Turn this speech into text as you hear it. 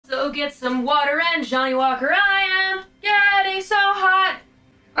Go get some water and Johnny Walker. I am getting so hot.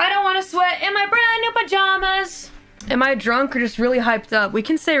 I don't want to sweat in my brand new pajamas. Am I drunk or just really hyped up? We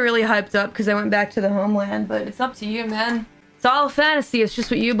can say really hyped up because I went back to the homeland, but it's up to you, man. It's all a fantasy. It's just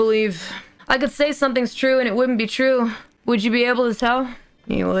what you believe. I could say something's true and it wouldn't be true. Would you be able to tell?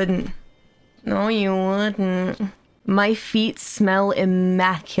 You wouldn't. No, you wouldn't. My feet smell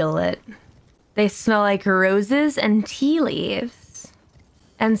immaculate. They smell like roses and tea leaves.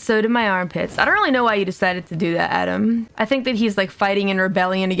 And so do my armpits. I don't really know why you decided to do that, Adam. I think that he's like fighting in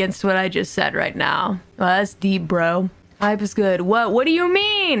rebellion against what I just said right now. Well, that's deep, bro. Hype is good. What do you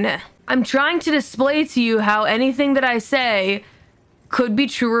mean? I'm trying to display to you how anything that I say could be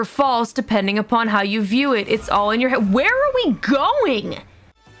true or false depending upon how you view it. It's all in your head. Where are we going?